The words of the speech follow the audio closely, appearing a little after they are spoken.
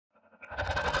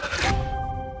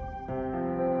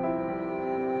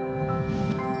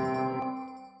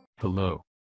Hello.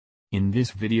 In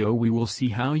this video we will see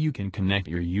how you can connect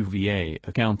your UVA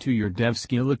account to your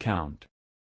DevSkill account.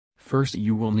 First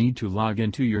you will need to log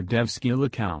into your DevSkill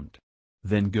account.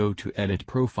 Then go to Edit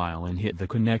Profile and hit the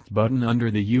Connect button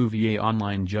under the UVA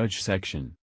Online Judge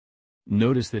section.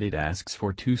 Notice that it asks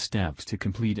for 2 steps to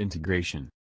complete integration.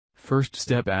 First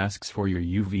step asks for your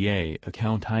UVA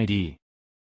account ID.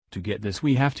 To get this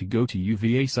we have to go to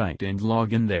UVA site and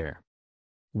log in there.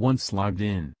 Once logged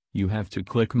in, you have to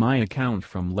click My Account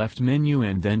from left menu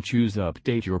and then choose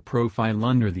Update Your Profile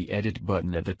under the Edit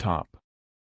button at the top.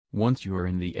 Once you are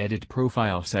in the Edit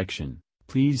Profile section,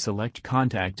 please select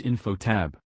Contact Info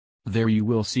tab. There you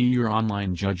will see your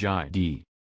Online Judge ID.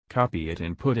 Copy it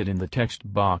and put it in the text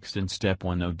box in Step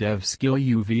 1 of DevSkill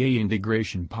UVA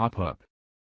integration pop-up.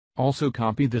 Also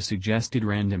copy the suggested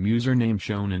random username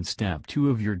shown in Step 2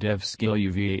 of your DevSkill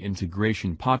UVA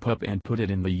integration pop-up and put it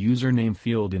in the username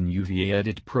field in UVA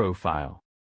Edit Profile.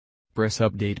 Press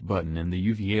Update button in the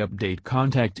UVA Update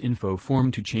Contact Info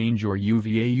form to change your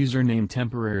UVA username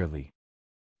temporarily.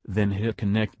 Then hit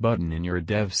Connect button in your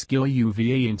DevSkill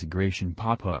UVA integration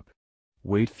pop-up.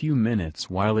 Wait few minutes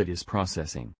while it is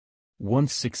processing.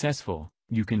 Once successful,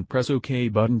 you can press OK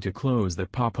button to close the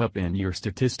pop-up and your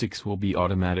statistics will be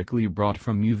automatically brought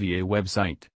from UVA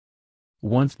website.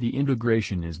 Once the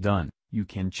integration is done, you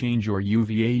can change your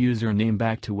UVA username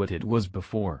back to what it was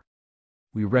before.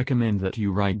 We recommend that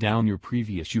you write down your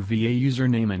previous UVA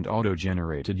username and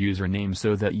auto-generated username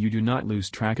so that you do not lose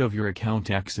track of your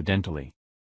account accidentally.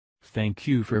 Thank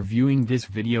you for viewing this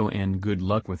video and good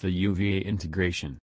luck with the UVA integration.